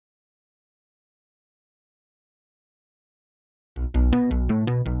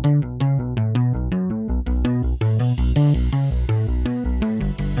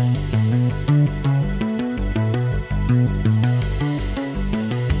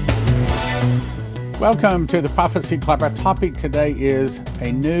Welcome to the Prophecy Club. Our topic today is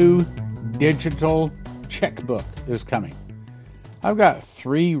a new digital checkbook is coming. I've got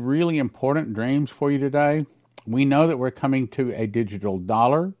 3 really important dreams for you today. We know that we're coming to a digital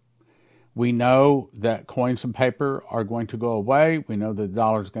dollar. We know that coins and paper are going to go away. We know that the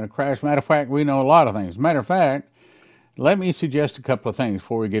dollar is going to crash. Matter of fact, we know a lot of things. Matter of fact, let me suggest a couple of things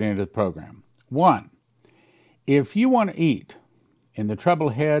before we get into the program. 1, if you want to eat in the trouble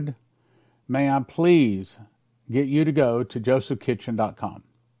ahead, may I please get you to go to josephkitchen.com.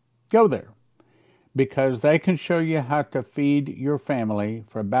 Go there, because they can show you how to feed your family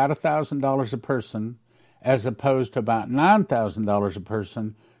for about $1,000 a person, as opposed to about $9,000 a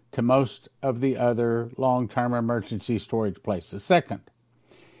person to most of the other long-term emergency storage places. Second,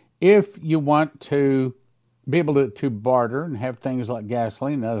 if you want to be able to barter and have things like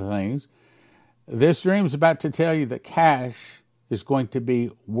gasoline and other things, this dream is about to tell you that cash is going to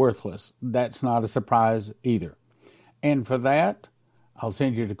be worthless. That's not a surprise either. And for that, I'll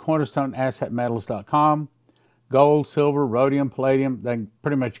send you to cornerstoneassetmetals.com. Gold, silver, rhodium, palladium, they can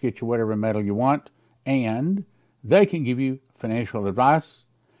pretty much get you whatever metal you want. And they can give you financial advice.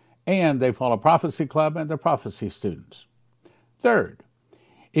 And they follow Prophecy Club and they're prophecy students. Third,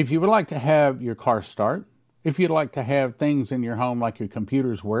 if you would like to have your car start, if you'd like to have things in your home like your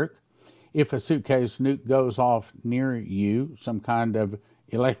computers work, if a suitcase nuke goes off near you, some kind of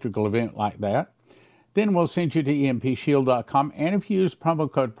electrical event like that, then we'll send you to EMPShield.com. And if you use promo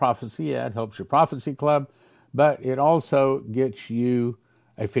code PROPHECY, yeah, it helps your Prophecy Club, but it also gets you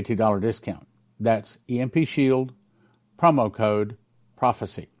a $50 discount. That's EMP Shield, promo code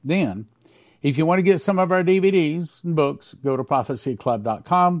PROPHECY. Then, if you want to get some of our DVDs and books, go to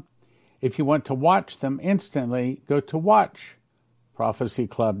prophecyclub.com. If you want to watch them instantly, go to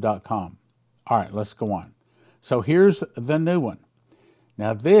watchprophecyclub.com. All right, let's go on. So here's the new one.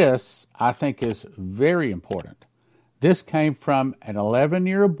 Now this, I think, is very important. This came from an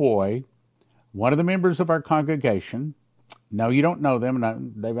 11-year-old boy, one of the members of our congregation. No, you don't know them.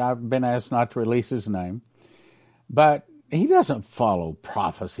 I've been asked not to release his name. But he doesn't follow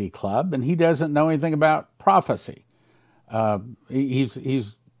Prophecy Club, and he doesn't know anything about prophecy. He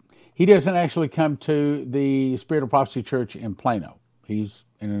doesn't actually come to the Spirit of Prophecy Church in Plano. He's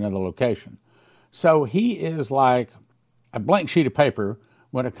in another location. So he is like a blank sheet of paper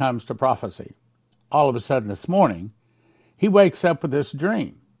when it comes to prophecy. All of a sudden this morning, he wakes up with this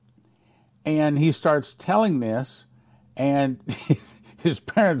dream. And he starts telling this, and his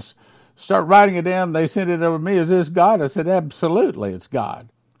parents start writing it down. They send it over to me. Is this God? I said, absolutely, it's God.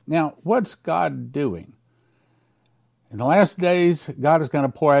 Now, what's God doing? In the last days, God is going to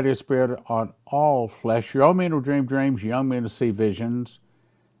pour out His Spirit on all flesh. Your old men will dream dreams, young men will see visions.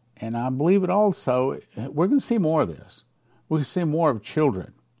 And I believe it also, we're going to see more of this. We're going to see more of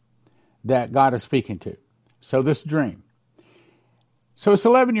children that God is speaking to. So this dream. So this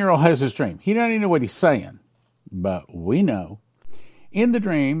 11-year-old has this dream. He doesn't even know what he's saying, but we know. In the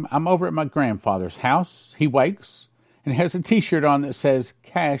dream, I'm over at my grandfather's house. He wakes and has a T-shirt on that says,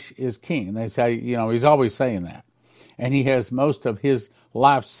 "Cash is king." And they say, he's always saying that. And he has most of his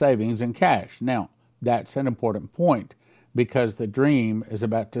life savings in cash. Now, that's an important point, because the dream is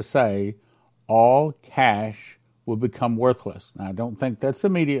about to say all cash will become worthless. Now, I don't think that's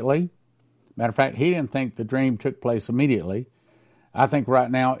immediately. Matter of fact, he didn't think the dream took place immediately. I think right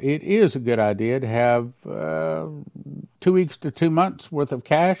now it is a good idea to have 2 weeks to 2 months worth of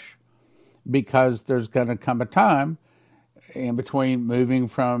cash, because there's going to come a time in between moving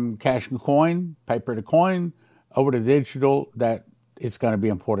from cash and coin, paper to coin, over to digital, that it's going to be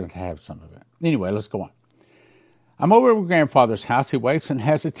important to have some of it. Anyway, let's go on. I'm over at my grandfather's house. He wakes and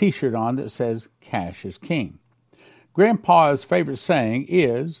has a T-shirt on that says, "Cash is king." Grandpa's favorite saying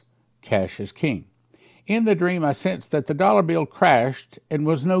is, "Cash is king." In the dream, I sensed that the dollar bill crashed and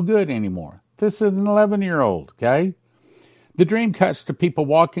was no good anymore. This is an 11-year-old, okay? The dream cuts to people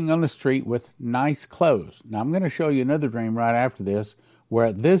walking on the street with nice clothes. Now, I'm going to show you another dream right after this,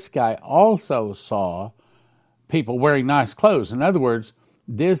 where this guy also saw people wearing nice clothes. In other words,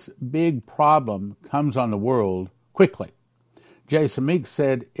 this big problem comes on the world quickly. Jason Meeks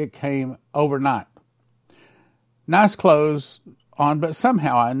said it came overnight. Nice clothes on, but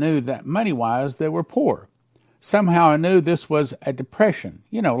somehow I knew that money-wise they were poor. Somehow I knew this was a depression,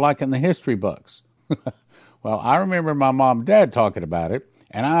 like in the history books. Well, I remember my mom and dad talking about it,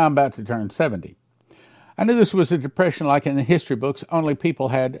 and I'm about to turn 70. I knew this was a depression like in the history books, only people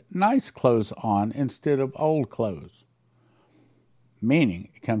had nice clothes on instead of old clothes. Meaning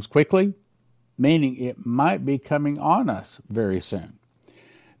it comes quickly, meaning it might be coming on us very soon.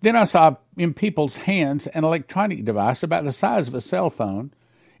 Then I saw in people's hands an electronic device about the size of a cell phone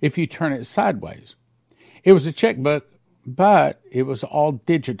if you turn it sideways. It was a checkbook, but it was all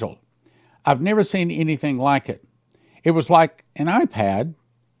digital. I've never seen anything like it. It was like an iPad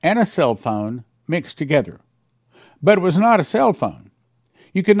and a cell phone mixed together. But it was not a cell phone.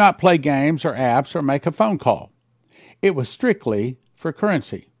 You could not play games or apps or make a phone call. It was strictly for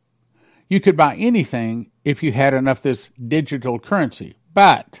currency. You could buy anything if you had enough of this digital currency,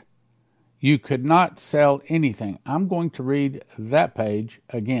 but you could not sell anything. I'm going to read that page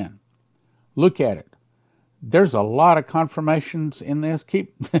again. Look at it. There's a lot of confirmations in this.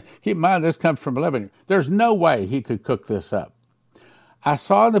 Keep in mind this comes from 11. There's no way he could cook this up. I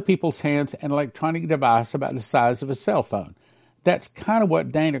saw in the people's hands an electronic device about the size of a cell phone. That's kind of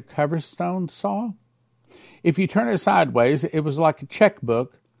what Dana Coverstone saw. If you turn it sideways, it was like a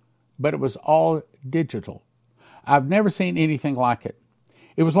checkbook, but it was all digital. I've never seen anything like it.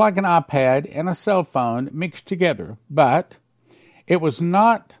 It was like an iPad and a cell phone mixed together, but it was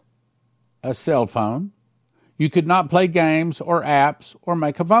not a cell phone. You could not play games or apps or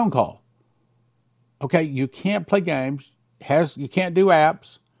make a phone call. Okay, you can't play games, you can't do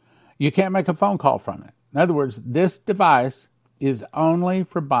apps, you can't make a phone call from it. In other words, this device is only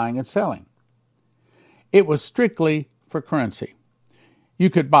for buying and selling. It was strictly for currency. You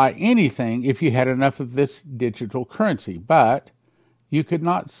could buy anything if you had enough of this digital currency, but you could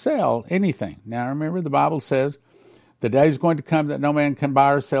not sell anything. Now remember, the Bible says, the day is going to come that no man can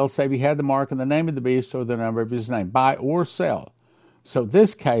buy or sell save he had the mark and the name of the beast or the number of his name. Buy or sell. So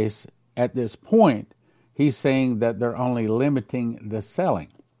this case, at this point, he's saying that they're only limiting the selling.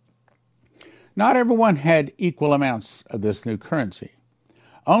 Not everyone had equal amounts of this new currency.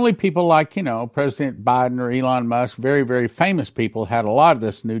 Only people like, President Biden or Elon Musk, very, very famous people, had a lot of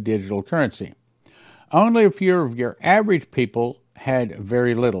this new digital currency. Only a few of your average people had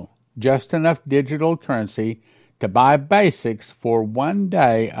very little, just enough digital currency to buy basics for one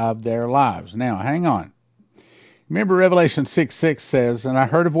day of their lives. Now, hang on. Remember Revelation 6:6 says, "And I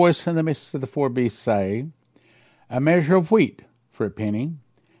heard a voice in the midst of the four beasts say, a measure of wheat for a penny,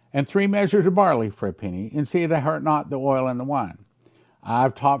 and 3 measures of barley for a penny, and see they hurt not the oil and the wine."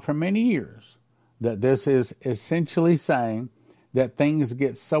 I've taught for many years that this is essentially saying that things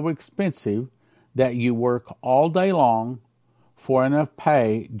get so expensive that you work all day long for enough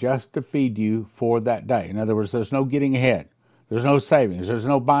pay just to feed you for that day. In other words, there's no getting ahead. There's no savings. There's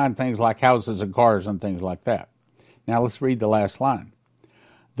no buying things like houses and cars and things like that. Now let's read the last line.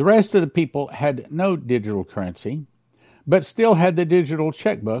 The rest of the people had no digital currency, but still had the digital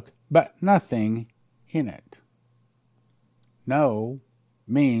checkbook, but nothing in it. No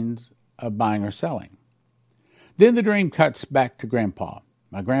means of buying or selling. Then the dream cuts back to Grandpa.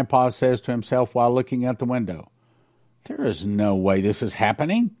 My grandpa says to himself while looking out the window, "There is no way this is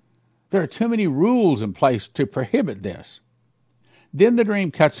happening. There are too many rules in place to prohibit this." Then the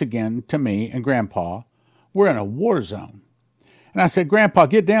dream cuts again to me and Grandpa. We're in a war zone. And I said, "Grandpa,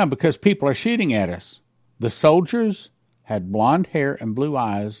 get down because people are shooting at us." The soldiers had blonde hair and blue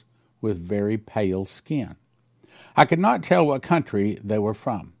eyes with very pale skin. I could not tell what country they were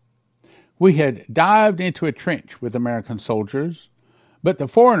from. We had dived into a trench with American soldiers, but the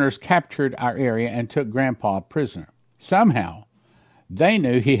foreigners captured our area and took Grandpa prisoner. Somehow, they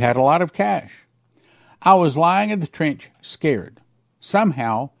knew he had a lot of cash. I was lying in the trench, scared.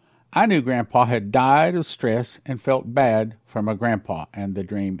 Somehow, I knew Grandpa had died of stress and felt bad for my grandpa, and the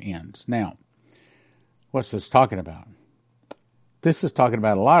dream ends. Now, what's this talking about? This is talking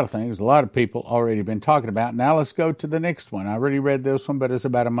about a lot of things a lot of people already been talking about. Now let's go to the next one. I already read this one, but it's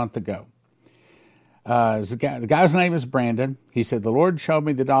about a month ago. The guy's name is Brandon. He said, "The Lord showed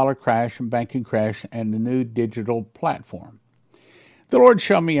me the dollar crash and banking crash and the new digital platform. The Lord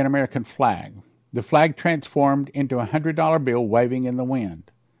showed me an American flag. The flag transformed into a $100 bill waving in the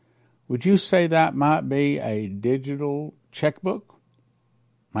wind. Would you say that might be a digital checkbook?"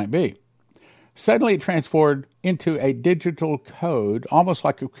 Might be. Suddenly it transformed into a digital code, almost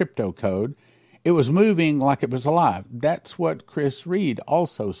like a crypto code. It was moving like it was alive. That's what Chris Reed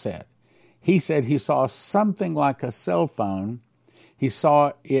also said. He said he saw something like a cell phone. He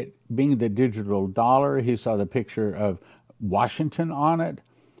saw it being the digital dollar. He saw the picture of Washington on it,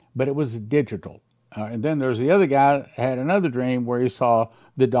 but it was digital. And then there's the other guy that had another dream where he saw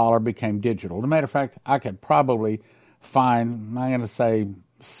the dollar became digital. As a matter of fact, I could probably find, I'm going to say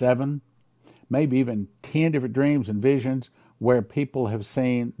 7, maybe even 10 different dreams and visions where people have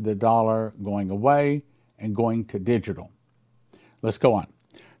seen the dollar going away and going to digital. Let's go on.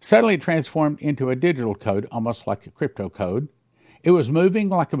 Suddenly it transformed into a digital code, almost like a crypto code. It was moving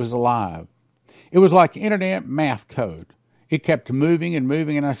like it was alive. It was like internet math code. It kept moving and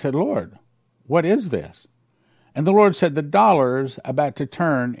moving, and I said, "Lord, what is this?" And the Lord said, the dollar's about to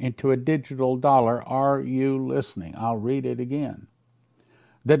turn into a digital dollar. Are you listening? I'll read it again.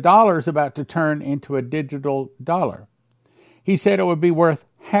 The dollar's about to turn into a digital dollar. He said it would be worth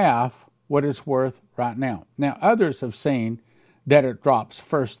half what it's worth right now. Now, others have seen that it drops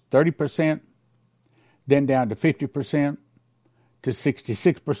first 30%, then down to 50%, to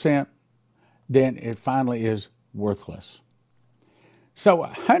 66%, then it finally is worthless. So a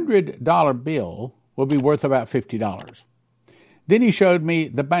 $100 bill will be worth about $50. Then he showed me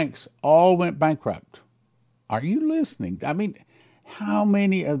the banks all went bankrupt. Are you listening? I mean, how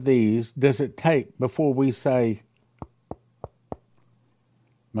many of these does it take before we say,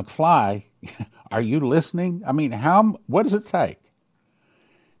 McFly, are you listening? I mean, what does it take?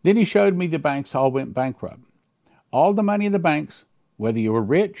 Then he showed me the banks all went bankrupt. All the money in the banks, whether you were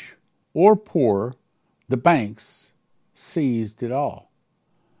rich or poor, the banks seized it all.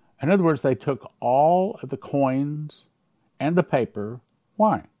 In other words, they took all of the coins and the paper.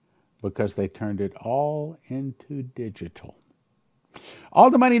 Why? Because they turned it all into digital.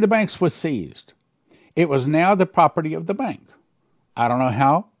 All the money in the banks was seized. It was now the property of the bank. I don't know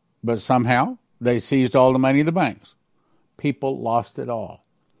how, but somehow they seized all the money in the banks. People lost it all.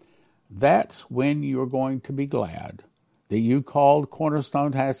 That's when you're going to be glad that you called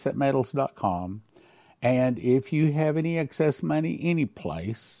CornerstoneAssetMetals.com. And if you have any excess money any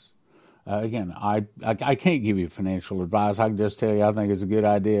place, again, I can't give you financial advice. I can just tell you I think it's a good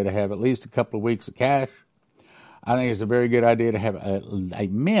idea to have at least a couple of weeks of cash. I think it's a very good idea to have a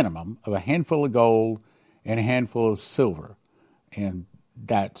minimum of a handful of gold and a handful of silver. And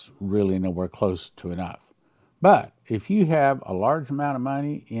that's really nowhere close to enough. But if you have a large amount of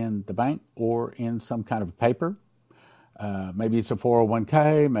money in the bank or in some kind of paper, maybe it's a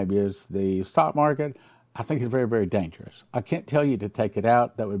 401k, maybe it's the stock market, I think it's very, very dangerous. I can't tell you to take it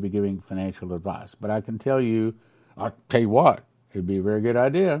out. That would be giving financial advice. But I can tell you, I'll tell you what, it would be a very good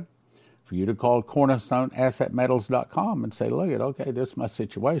idea for you to call CornerstoneAssetMetals.com and say, look, okay, this is my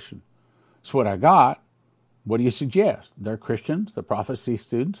situation. It's what I got. What do you suggest? They're Christians, they're prophecy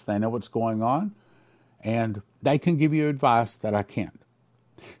students, they know what's going on, and they can give you advice that I can't.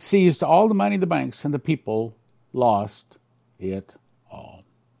 Seized all the money in the banks, and the people lost it all.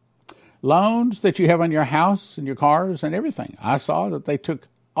 Loans that you have on your house and your cars and everything, I saw that they took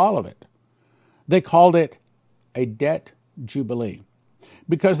all of it. They called it a debt jubilee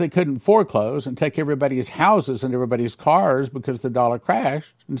because they couldn't foreclose and take everybody's houses and everybody's cars because the dollar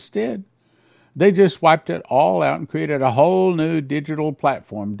crashed. Instead, they just wiped it all out and created a whole new digital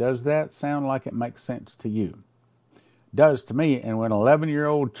platform. Does that sound like it makes sense to you? It does to me. And when an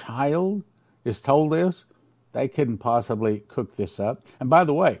 11-year-old child is told this, they couldn't possibly cook this up. And by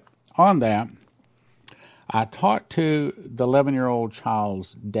the way, on that, I talked to the 11-year-old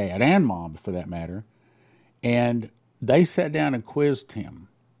child's dad and mom, for that matter, and they sat down and quizzed him.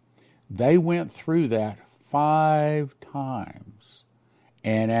 They went through that 5 times.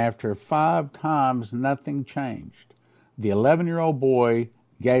 And after 5 times, nothing changed. The 11-year-old boy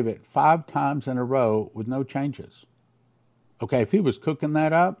gave it 5 times in a row with no changes. Okay, if he was cooking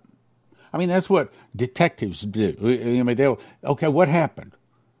that up, I mean, that's what detectives do. I mean, they'll, okay, what happened?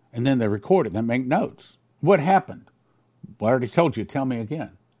 And then they record it, they make notes. What happened? Well, I already told you, tell me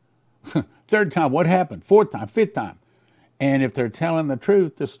again. 3rd time, what happened? 4th time, 5th time. And if they're telling the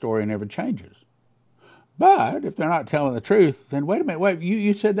truth, the story never changes. But if they're not telling the truth, then wait a minute,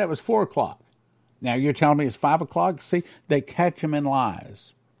 you said that was 4 o'clock. Now you're telling me it's 5 o'clock? See, they catch them in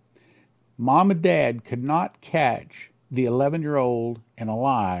lies. Mom and Dad could not catch the 11-year-old in a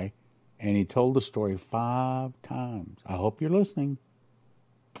lie, and he told the story 5 times. I hope you're listening.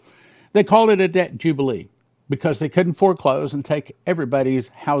 They called it a debt jubilee because they couldn't foreclose and take everybody's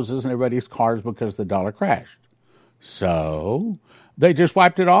houses and everybody's cars because the dollar crashed. So they just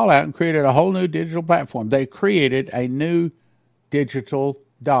wiped it all out and created a whole new digital platform. They created a new digital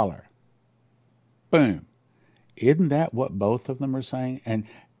dollar. Boom. Isn't that what both of them are saying? And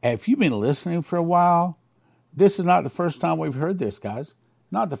if you've been listening for a while, this is not the first time we've heard this, guys.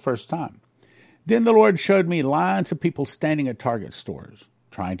 Not the first time. Then the Lord showed me lines of people standing at Target stores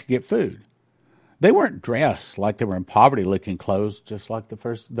trying to get food. They weren't dressed like they were in poverty-looking clothes, just like the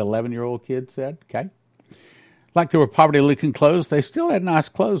 11-year-old kid said, okay? Like they were poverty-looking clothes, they still had nice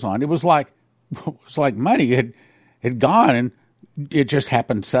clothes on. It was like money had gone and it just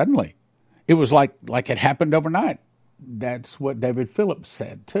happened suddenly. It was like it happened overnight. That's what David Phillips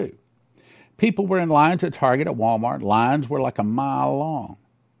said, too. People were in lines at Target, at Walmart. Lines were like a mile long.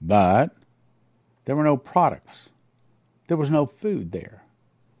 But there were no products. There was no food there.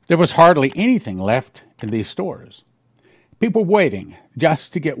 There was hardly anything left in these stores. People waiting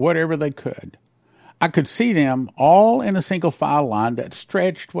just to get whatever they could. I could see them all in a single file line that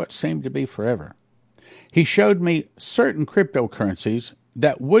stretched what seemed to be forever. He showed me certain cryptocurrencies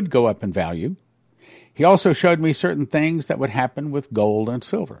that would go up in value. He also showed me certain things that would happen with gold and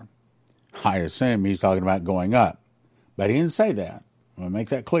silver. I assume he's talking about going up, but he didn't say that. I'm going to make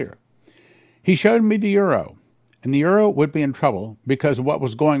that clear. He showed me the euro, and the euro would be in trouble because of what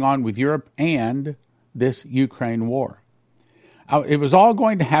was going on with Europe and this Ukraine war. It was all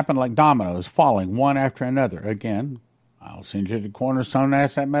going to happen like dominoes, falling one after another. Again, I'll send you to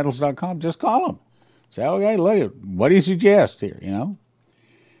cornerstoneassetmetals.com. Just call them. Say, okay, look, what do you suggest here,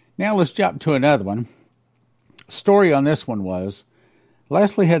 Now let's jump to another one. Story on this one was,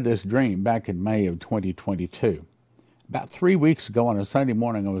 Leslie had this dream back in May of 2022. About 3 weeks ago on a Sunday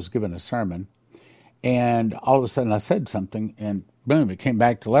morning, I was given a sermon, and all of a sudden I said something, and boom, it came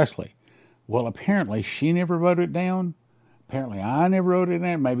back to Leslie. Well, apparently she never wrote it down. Apparently I never wrote it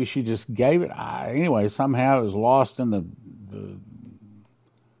down. Maybe she just gave it. Anyway, somehow it was lost in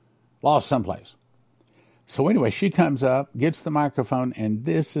lost someplace. So anyway, she comes up, gets the microphone, and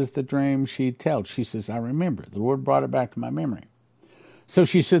this is the dream she tells. She says, I remember. The Lord brought it back to my memory. So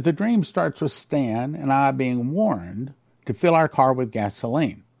she says, the dream starts with Stan and I being warned to fill our car with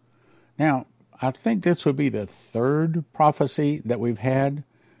gasoline. Now, I think this would be the third prophecy that we've had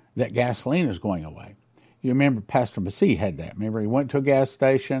that gasoline is going away. You remember Pastor Massey had that. Remember, he went to a gas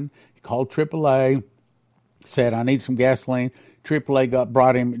station, he called AAA, said, I need some gasoline. AAA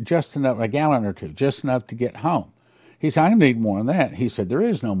brought him just enough, a gallon or two, just enough to get home. He said, I need more than that. He said, there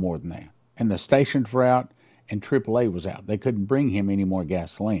is no more than that. And the stations were out and AAA was out. They couldn't bring him any more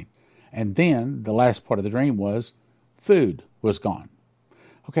gasoline. And then the last part of the dream was food was gone.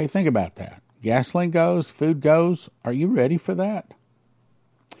 Okay, think about that. Gasoline goes, food goes. Are you ready for that?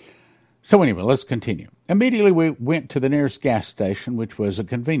 So anyway, let's continue. Immediately we went to the nearest gas station, which was a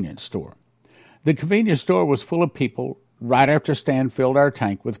convenience store. The convenience store was full of people. Right after Stan filled our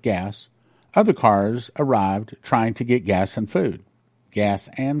tank with gas, other cars arrived trying to get gas and food. Gas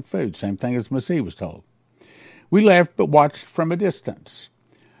and food, same thing as Massey was told. We left but watched from a distance.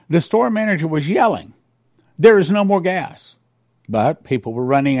 The store manager was yelling, there is no more gas. But people were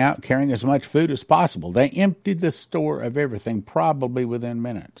running out carrying as much food as possible. They emptied the store of everything probably within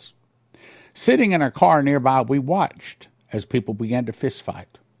minutes. Sitting in our car nearby, we watched as people began to fist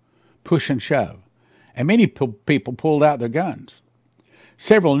fight, push and shove, and many people pulled out their guns.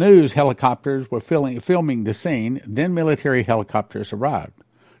 Several news helicopters were filming the scene. Then military helicopters arrived.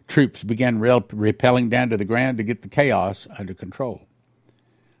 Troops began rappelling down to the ground to get the chaos under control.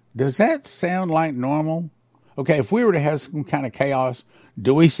 Does that sound like normal? Okay, if we were to have some kind of chaos,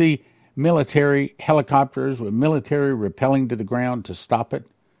 do we see military helicopters with military rappelling to the ground to stop it?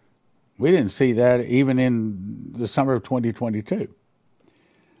 We didn't see that even in the summer of 2022.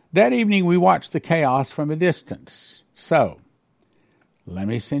 That evening, we watched the chaos from a distance. So, let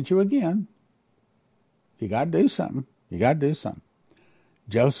me send you again. You got to do something.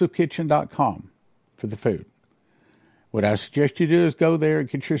 JosephKitchen.com for the food. What I suggest you do is go there and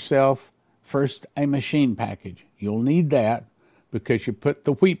get yourself first a machine package. You'll need that because you put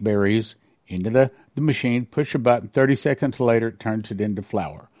the wheat berries into the machine, push a button, 30 seconds later it turns it into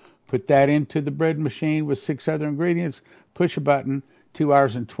flour. Put that into the bread machine with 6 other ingredients, push a button, 2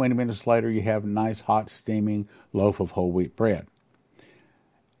 hours and 20 minutes later you have a nice hot steaming loaf of whole wheat bread.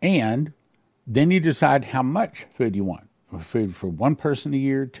 And then you decide how much food you want. Food for 1 person a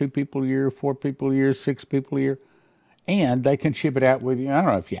year, 2 people a year, 4 people a year, 6 people a year. And they can ship it out with you. I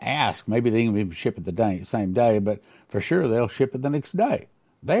don't know if you ask. Maybe they can even ship it the same day, but for sure they'll ship it the next day.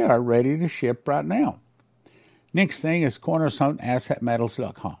 They are ready to ship right now. Next thing is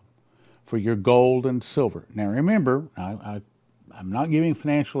CornerstoneAssetMetals.com for your gold and silver. Now remember, I'm not giving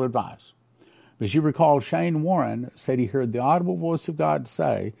financial advice. But as you recall, Shane Warren said he heard the audible voice of God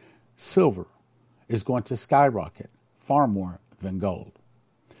say, silver is going to skyrocket far more than gold.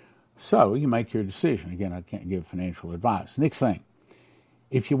 So you make your decision. Again, I can't give financial advice. Next thing,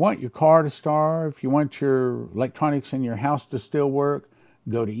 if you want your car to start, if you want your electronics in your house to still work,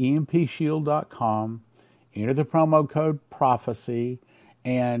 go to EMPShield.com, enter the promo code PROPHECY,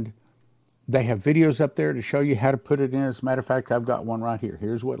 and they have videos up there to show you how to put it in. As a matter of fact, I've got one right here.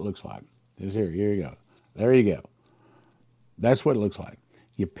 Here's what it looks like. Here you go. There you go. That's what it looks like.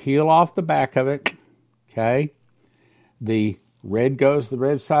 You peel off the back of it, okay? The red goes to the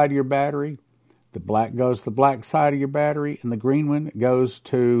red side of your battery, the black goes to the black side of your battery, and the green one goes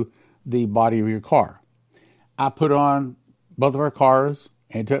to the body of your car. I put on both of our cars,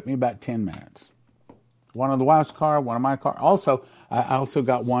 and it took me about 10 minutes. One on the wife's car, one on my car. Also, I also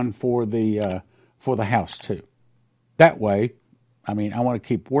got one for the house too. That way, I want to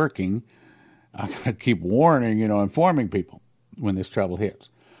keep working. I gotta keep warning, informing people when this trouble hits.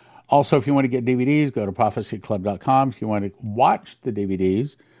 Also, if you want to get DVDs, go to prophecyclub.com. If you want to watch the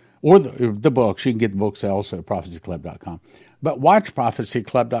DVDs or the books, you can get the books also at prophecyclub.com. But watch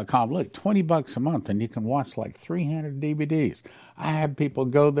prophecyclub.com. Look, $20 a month, and you can watch like 300 DVDs. I had people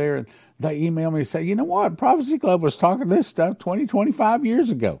go there, and they email me and say, you know what, Prophecy Club was talking this stuff 20, 25 years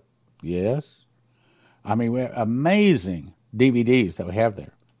ago. Yes. I mean, we have amazing DVDs that we have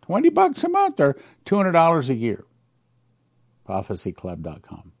there. $20 a month or $200 a year.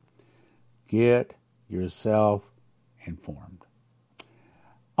 prophecyclub.com. Get yourself informed.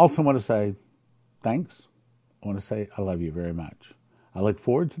 Also want to say thanks. I want to say I love you very much. I look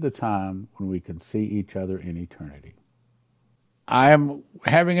forward to the time when we can see each other in eternity. I am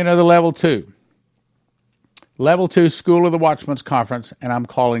having another Level 2. Level 2 School of the Watchmen's Conference, and I'm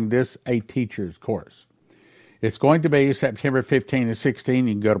calling this a teacher's course. It's going to be September 15 and 16.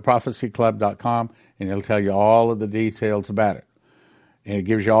 You can go to prophecyclub.com, and it'll tell you all of the details about it. And it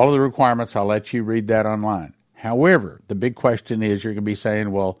gives you all of the requirements. I'll let you read that online. However, the big question is you're going to be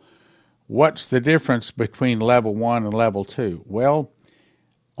saying, well, what's the difference between Level 1 and Level 2? Well,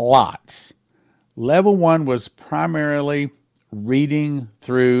 lots. Level 1 was primarily reading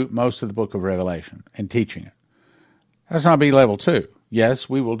through most of the book of Revelation and teaching it. That's not be Level 2. Yes,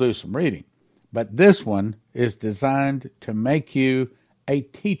 we will do some reading. But this one is designed to make you a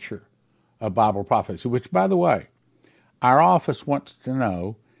teacher of Bible prophecy, which, by the way, our office wants to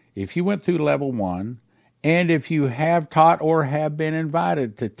know if you went through Level 1 and if you have taught or have been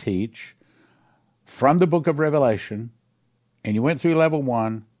invited to teach from the book of Revelation and you went through Level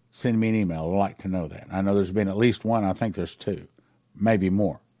 1, send me an email. I'd like to know that. I know there's been at least one. I think there's two, maybe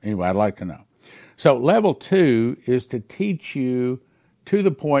more. Anyway, I'd like to know. So Level 2 is to teach you to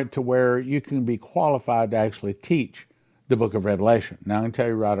the point to where you can be qualified to actually teach the book of Revelation. Now, I can tell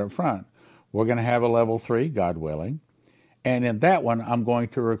you right up front, we're going to have a Level 3, God willing. And in that one, I'm going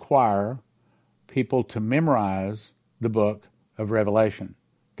to require people to memorize the book of Revelation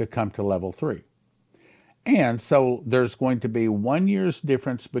to come to Level 3. And so there's going to be 1 year's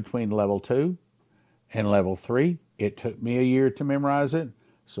difference between Level 2 and Level 3. It took me a year to memorize it,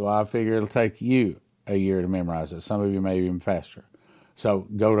 so I figure it'll take you a year to memorize it. Some of you may even faster. So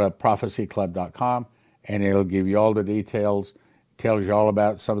go to prophecyclub.com, and it'll give you all the details, tells you all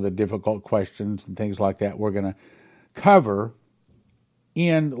about some of the difficult questions and things like that we're going to cover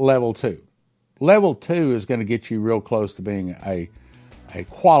in Level 2. Level 2 is going to get you real close to being a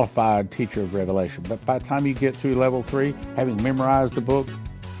qualified teacher of Revelation. But by the time you get through Level 3, having memorized the book,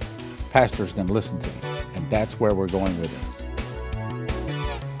 pastor's going to listen to you. And that's where we're going with it.